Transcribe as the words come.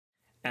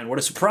And what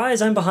a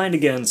surprise, I'm behind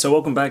again, so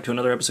welcome back to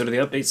another episode of the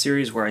Update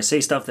series where I say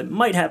stuff that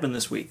might happen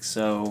this week,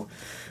 so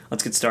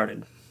let's get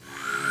started.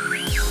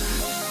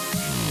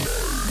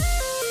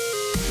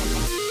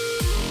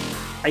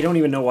 I don't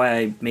even know why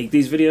I make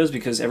these videos,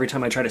 because every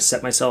time I try to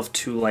set myself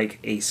to like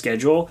a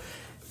schedule,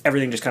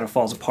 everything just kind of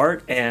falls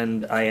apart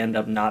and I end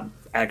up not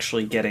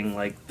actually getting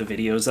like the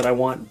videos that I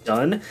want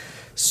done.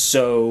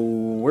 So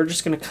we're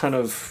just going to kind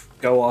of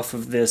go off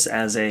of this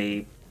as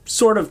a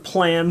sort of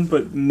plan,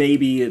 but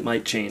maybe it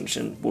might change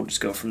and we'll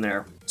just go from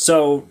there.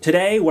 So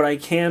today, what I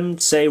can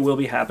say will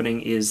be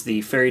happening is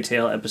the Fairy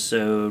Tail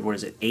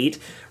episode, 8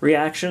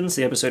 reactions.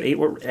 The episode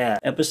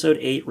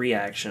 8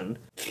 reaction.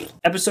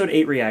 Episode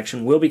 8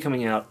 reaction will be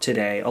coming out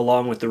today,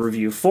 along with the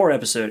review for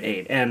episode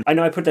 8. And I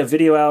know I put that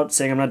video out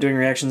saying I'm not doing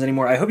reactions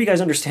anymore. I hope you guys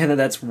understand that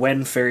that's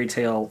when Fairy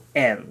Tail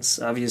ends.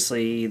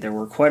 Obviously, there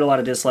were quite a lot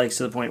of dislikes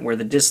to the point where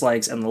the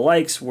dislikes and the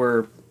likes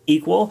were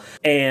equal,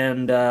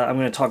 and I'm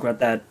going to talk about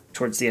that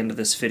towards the end of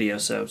this video,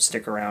 so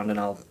stick around and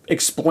I'll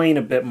explain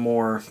a bit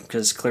more,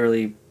 because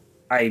clearly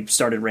I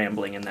started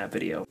rambling in that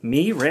video.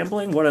 Me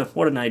rambling?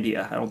 What an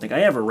idea. I don't think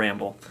I ever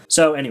ramble.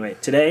 So anyway,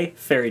 today,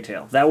 Fairy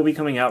Tail. That will be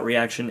coming out,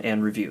 reaction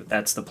and review.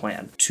 That's the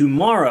plan.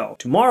 Tomorrow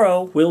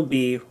will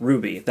be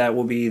RWBY. That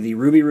will be the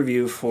RWBY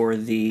review for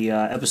the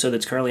episode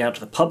that's currently out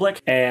to the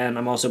public, and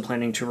I'm also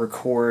planning to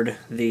record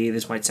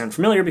this might sound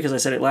familiar because I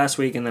said it last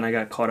week and then I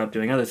got caught up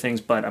doing other things,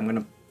 but I'm going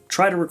to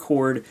try to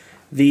record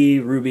the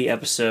RWBY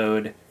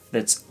episode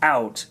that's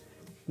out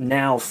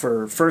now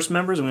for first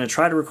members. I'm going to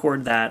try to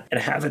record that and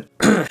have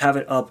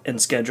it up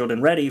and scheduled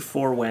and ready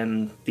for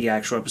when the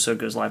actual episode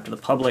goes live to the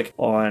public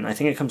on, I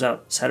think it comes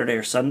out Saturday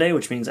or Sunday,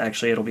 which means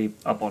actually it'll be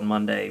up on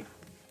Monday.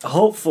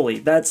 Hopefully,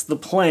 that's the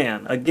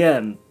plan.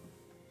 Again,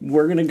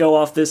 we're going to go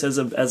off this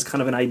as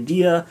kind of an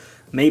idea.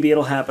 Maybe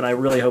it'll happen. I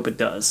really hope it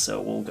does,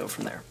 so we'll go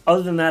from there.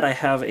 Other than that, I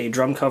have a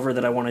drum cover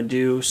that I want to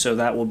do, so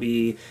that will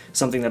be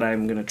something that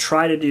I'm going to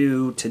try to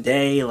do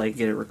today, like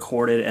get it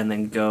recorded and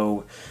then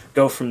go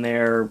from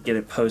there, get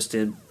it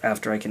posted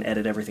after I can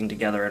edit everything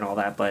together and all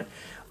that. But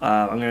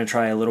I'm going to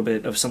try a little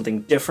bit of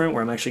something different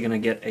where I'm actually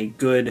going to get a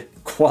good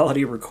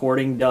quality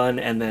recording done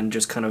and then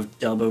just kind of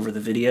dub over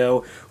the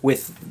video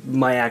with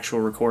my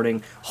actual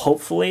recording.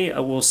 Hopefully,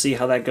 we'll see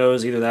how that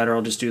goes. Either that or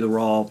I'll just do the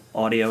raw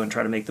audio and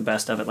try to make the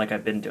best of it like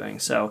I've been doing.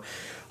 So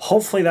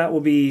hopefully that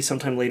will be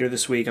sometime later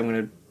this week. I'm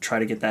going to try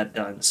to get that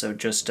done. So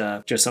just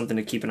something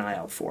to keep an eye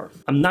out for.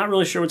 I'm not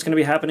really sure what's going to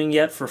be happening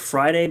yet for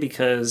Friday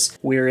because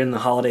we're in the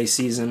holiday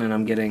season and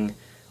I'm getting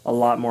a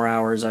lot more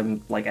hours.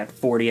 I'm like at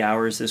 40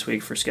 hours this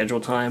week for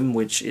schedule time,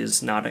 which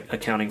is not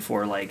accounting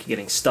for like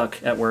getting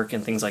stuck at work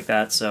and things like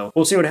that. So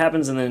we'll see what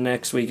happens, and then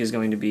next week is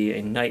going to be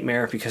a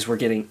nightmare because we're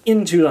getting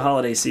into the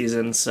holiday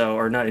season. So,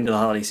 or not into the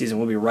holiday season,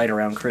 we'll be right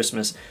around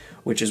Christmas,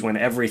 which is when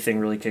everything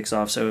really kicks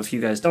off. So if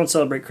you guys don't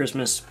celebrate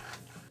Christmas,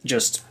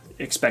 just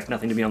expect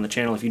nothing to be on the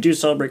channel. If you do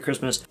celebrate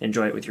Christmas,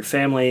 enjoy it with your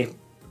family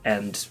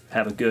and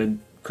have a good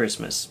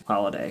Christmas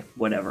holiday,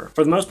 whatever.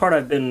 For the most part,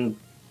 I've been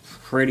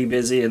pretty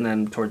busy, and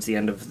then towards the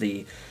end of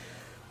the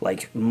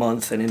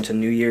month and into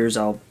New Year's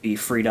I'll be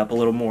freed up a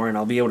little more and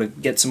I'll be able to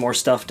get some more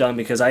stuff done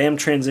because I am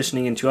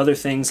transitioning into other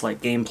things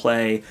like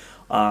gameplay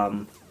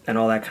and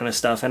all that kind of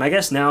stuff. And I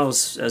guess now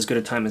is as good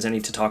a time as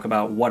any to talk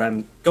about what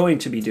I'm going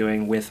to be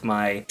doing with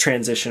my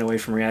transition away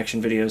from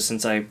reaction videos,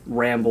 since I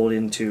rambled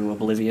into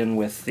oblivion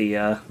with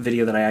the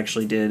video that I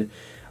actually did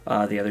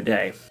the other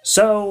day.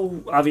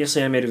 So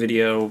obviously I made a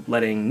video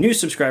letting new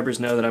subscribers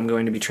know that I'm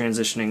going to be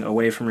transitioning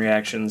away from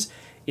reactions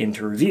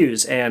into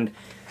reviews, and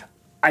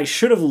I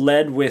should have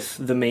led with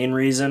the main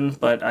reason,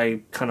 but I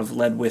kind of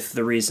led with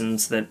the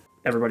reasons that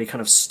everybody kind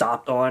of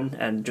stopped on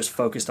and just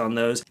focused on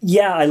those.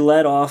 Yeah, I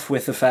led off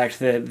with the fact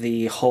that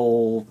the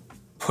whole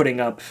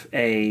putting up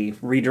a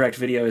redirect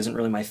video isn't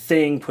really my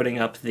thing, putting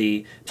up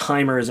the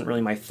timer isn't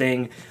really my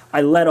thing.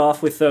 I led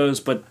off with those,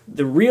 but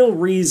the real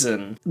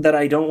reason that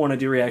I don't want to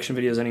do reaction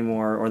videos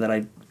anymore, or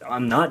that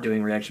I'm not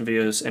doing reaction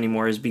videos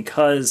anymore, is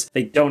because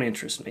they don't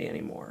interest me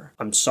anymore.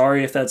 I'm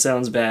sorry if that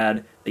sounds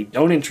bad. They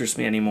don't interest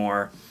me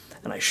anymore.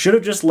 And I should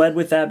have just led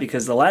with that,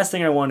 because the last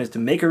thing I want is to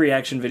make a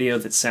reaction video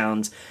that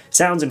sounds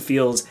and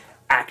feels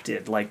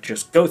acted. Like,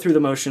 just go through the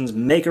motions,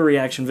 make a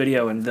reaction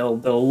video, and they'll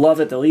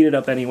love it, they'll eat it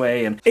up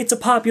anyway, and it's a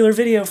popular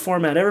video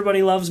format,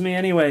 everybody loves me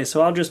anyway,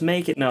 so I'll just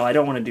make it. No, I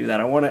don't want to do that.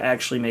 I want to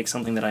actually make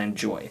something that I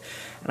enjoy.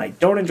 And I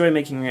don't enjoy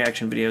making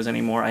reaction videos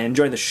anymore. I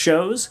enjoy the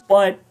shows,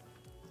 but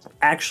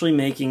actually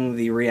making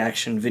the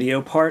reaction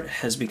video part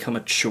has become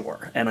a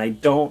chore, and I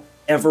don't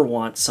ever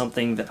want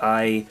something that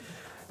I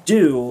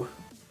do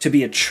to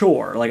be a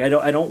chore. Like, I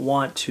don't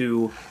want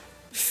to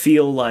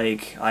feel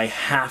like I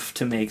have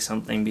to make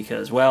something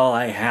because, well,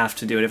 I have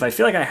to do it. If I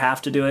feel like I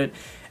have to do it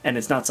and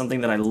it's not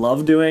something that I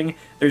love doing,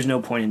 there's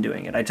no point in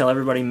doing it. I tell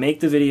everybody, make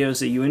the videos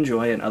that you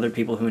enjoy and other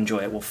people who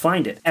enjoy it will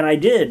find it. And I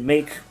did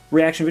make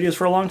reaction videos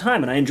for a long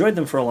time, and I enjoyed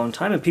them for a long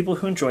time, and people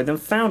who enjoyed them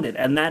found it.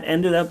 And that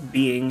ended up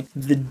being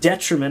the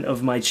detriment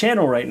of my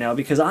channel right now,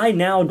 because I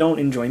now don't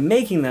enjoy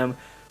making them,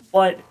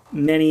 but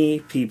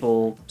many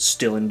people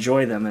still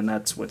enjoy them, and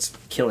that's what's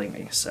killing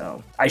me.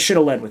 So I should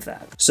have led with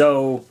that.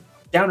 So,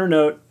 downer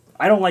note,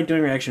 I don't like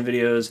doing reaction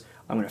videos.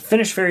 I'm going to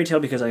finish Fairy Tail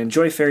because I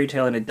enjoy Fairy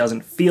Tail and it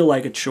doesn't feel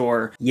like a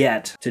chore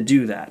yet to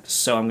do that.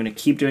 So I'm going to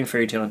keep doing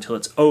Fairy Tail until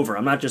it's over.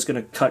 I'm not just going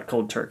to cut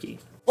cold turkey.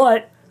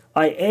 But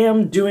I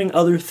am doing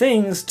other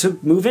things to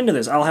move into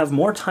this. I'll have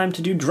more time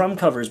to do drum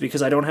covers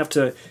because I don't have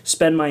to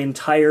spend my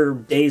entire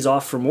days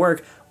off from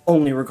work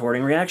only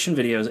recording reaction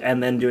videos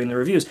and then doing the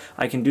reviews.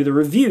 I can do the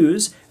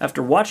reviews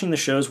after watching the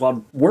shows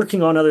while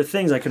working on other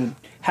things. I can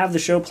have the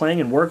show playing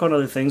and work on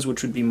other things,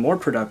 which would be more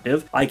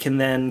productive. I can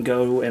then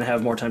go and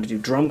have more time to do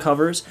drum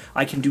covers.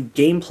 I can do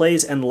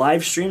gameplays and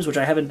live streams, which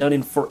I haven't done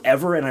in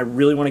forever, and I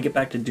really want to get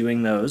back to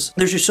doing those.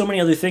 There's just so many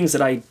other things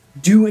that I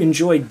do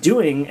enjoy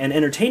doing and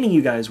entertaining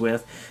you guys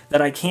with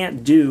that I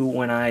can't do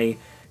when I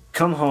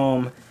come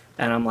home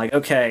and I'm like,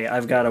 okay,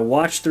 I've got to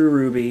watch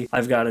through RWBY,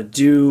 I've got to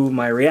do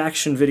my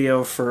reaction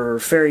video for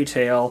Fairy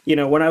Tail. You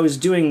know, when I was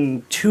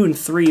doing 2 and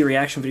 3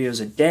 reaction videos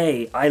a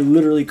day, I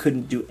literally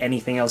couldn't do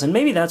anything else. And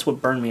maybe that's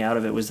what burned me out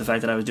of it, was the fact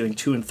that I was doing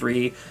 2 and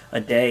 3 a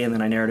day, and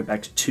then I narrowed it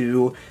back to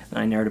 2, and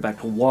I narrowed it back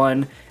to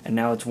 1, and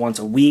now it's once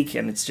a week,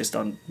 and it's just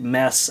a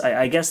mess.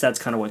 I guess that's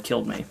kind of what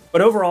killed me.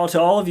 But overall,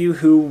 to all of you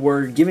who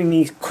were giving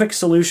me quick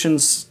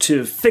solutions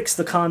to fix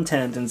the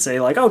content and say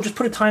like, oh, just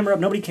put a timer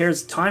up, nobody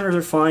cares, timers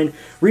are fine,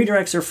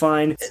 redirects are fine.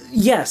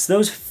 Yes,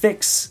 those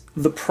fix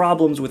the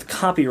problems with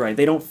copyright.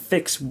 They don't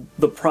fix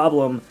the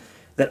problem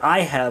that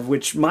I have,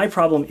 which my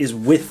problem is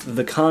with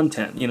the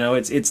content. You know,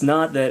 it's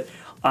not that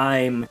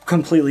I'm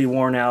completely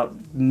worn out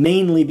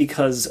mainly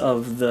because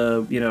of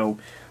the, you know,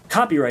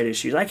 copyright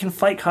issues. I can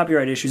fight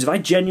copyright issues. If I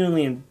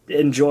genuinely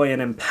enjoy and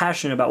am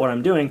passionate about what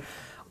I'm doing,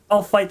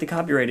 I'll fight the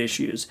copyright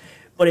issues.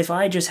 But if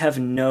I just have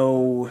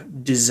no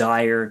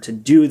desire to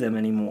do them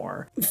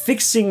anymore,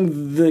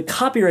 fixing the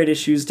copyright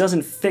issues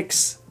doesn't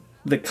fix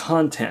the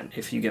content,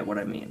 if you get what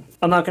I mean.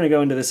 I'm not going to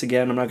go into this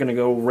again, I'm not going to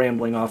go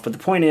rambling off, but the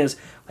point is,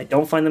 I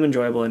don't find them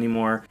enjoyable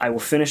anymore. I will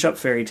finish up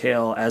Fairy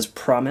Tail as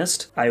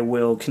promised. I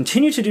will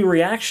continue to do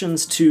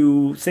reactions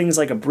to things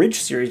like a bridge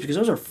series, because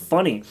those are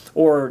funny,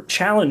 or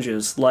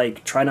challenges,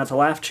 like Try Not to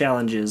Laugh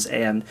challenges,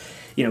 and,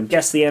 you know,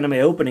 Guess the Anime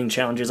Opening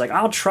challenges. Like,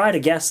 I'll try to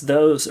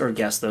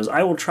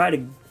I will try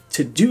to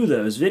do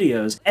those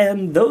videos,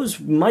 and those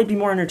might be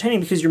more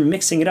entertaining because you're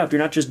mixing it up.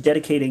 You're not just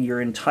dedicating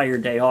your entire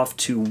day off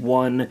to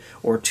 1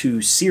 or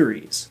 2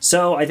 series.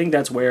 So I think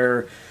that's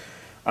where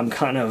I'm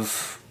kind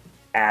of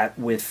at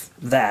with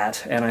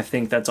that, and I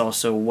think that's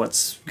also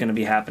what's going to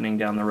be happening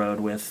down the road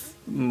with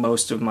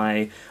most of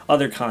my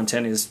other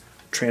content, is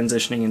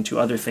transitioning into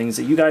other things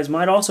that you guys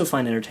might also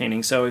find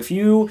entertaining. So if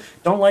you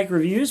don't like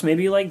reviews,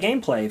 maybe you like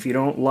gameplay. If you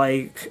don't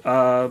like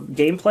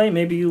gameplay,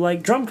 maybe you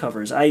like drum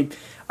covers.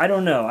 I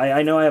don't know.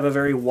 I know I have a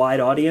very wide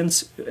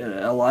audience,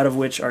 a lot of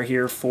which are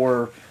here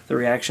for the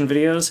reaction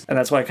videos, and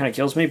that's why it kind of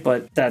kills me,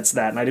 but that's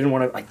that. And I didn't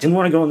want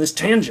to go on this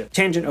tangent.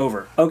 Tangent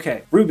over.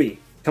 Okay, RWBY,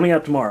 coming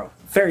out tomorrow.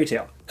 Fairy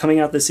Tail, coming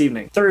out this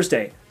evening.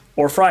 Thursday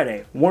or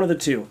Friday, one of the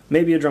two.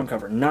 Maybe a drum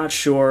cover. Not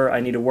sure. I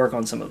need to work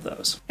on some of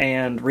those.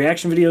 And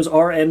reaction videos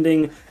are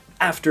ending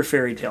after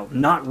Fairy Tail,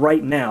 not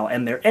right now,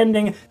 and they're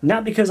ending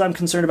not because I'm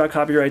concerned about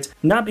copyrights,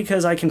 not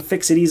because I can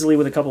fix it easily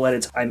with a couple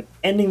edits. I'm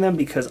ending them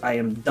because I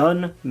am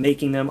done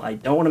making them. I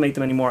don't want to make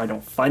them anymore. I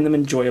don't find them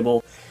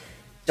enjoyable.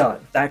 Done.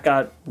 That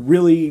got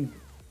really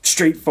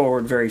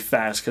straightforward very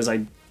fast because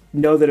I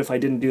know that if I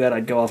didn't do that,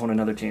 I'd go off on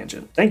another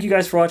tangent. Thank you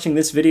guys for watching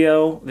this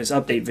video, this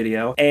update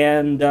video,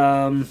 and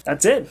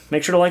that's it.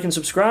 Make sure to like and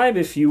subscribe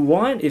if you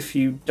want. If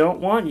you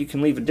don't want, you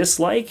can leave a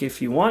dislike. If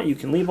you want, you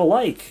can leave a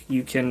like.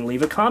 You can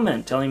leave a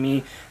comment telling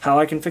me how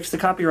I can fix the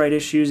copyright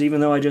issues,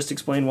 even though I just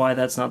explained why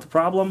that's not the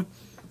problem.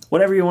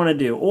 Whatever you want to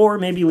do, or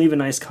maybe leave a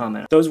nice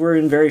comment. Those were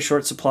in very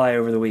short supply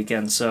over the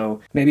weekend, so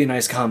maybe a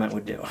nice comment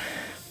would do.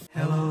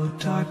 Hello,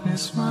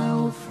 darkness, my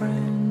old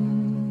friend.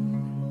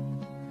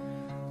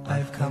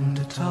 I've come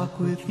to talk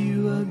with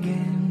you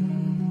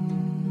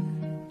again.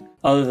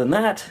 Other than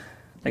that,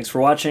 thanks for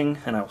watching,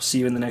 and I will see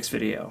you in the next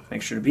video.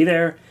 Make sure to be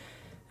there,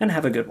 and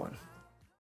have a good one.